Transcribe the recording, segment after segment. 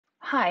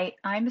Hi,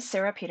 I'm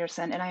Sarah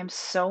Peterson, and I am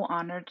so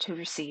honored to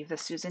receive the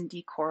Susan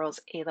D. Quarles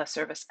AILA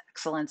Service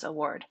Excellence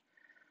Award.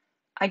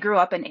 I grew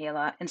up in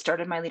AILA and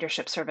started my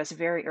leadership service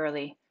very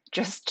early,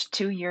 just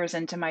 2 years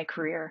into my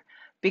career,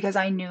 because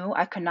I knew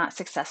I could not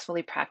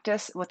successfully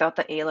practice without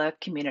the AILA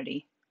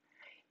community.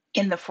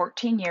 In the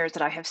 14 years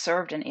that I have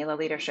served in AILA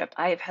leadership,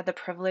 I have had the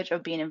privilege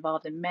of being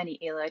involved in many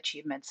AILA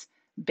achievements,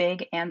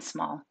 big and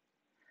small.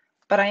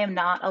 But I am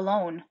not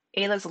alone.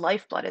 AILA's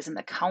lifeblood is in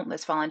the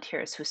countless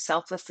volunteers who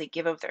selflessly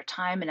give of their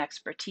time and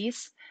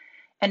expertise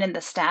and in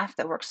the staff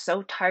that works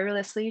so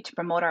tirelessly to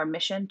promote our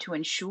mission to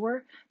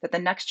ensure that the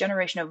next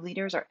generation of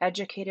leaders are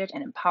educated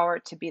and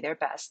empowered to be their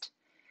best.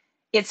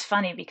 It's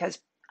funny because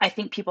I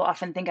think people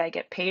often think I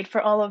get paid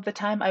for all of the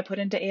time I put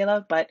into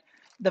AILA, but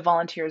the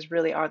volunteers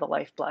really are the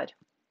lifeblood.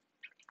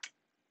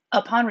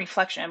 Upon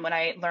reflection, when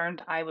I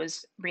learned I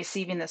was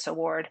receiving this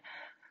award,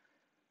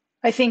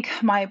 I think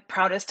my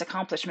proudest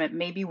accomplishment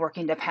may be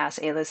working to pass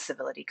AILA's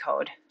civility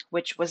code,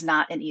 which was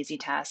not an easy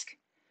task.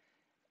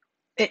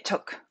 It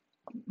took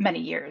many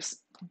years,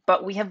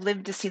 but we have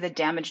lived to see the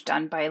damage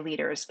done by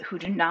leaders who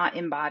do not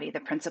embody the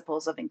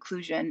principles of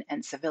inclusion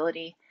and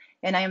civility.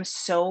 And I am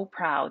so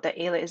proud that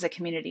AILA is a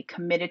community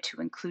committed to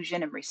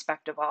inclusion and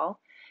respect of all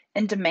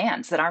and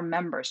demands that our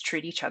members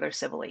treat each other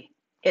civilly.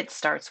 It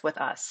starts with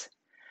us.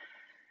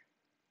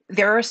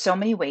 There are so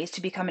many ways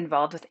to become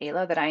involved with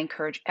AILA that I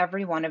encourage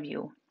every one of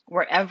you,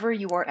 wherever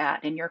you are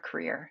at in your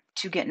career,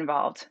 to get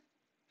involved.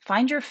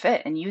 Find your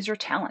fit and use your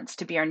talents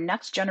to be our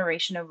next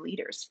generation of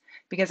leaders,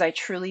 because I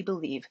truly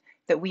believe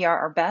that we are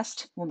our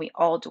best when we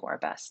all do our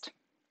best.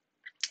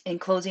 In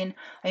closing,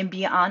 I am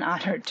beyond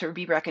honored to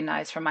be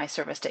recognized for my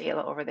service to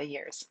AILA over the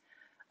years.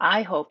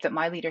 I hope that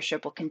my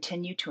leadership will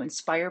continue to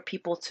inspire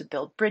people to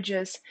build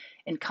bridges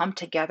and come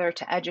together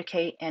to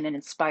educate and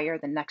inspire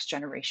the next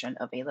generation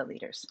of AILA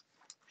leaders.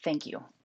 Thank you.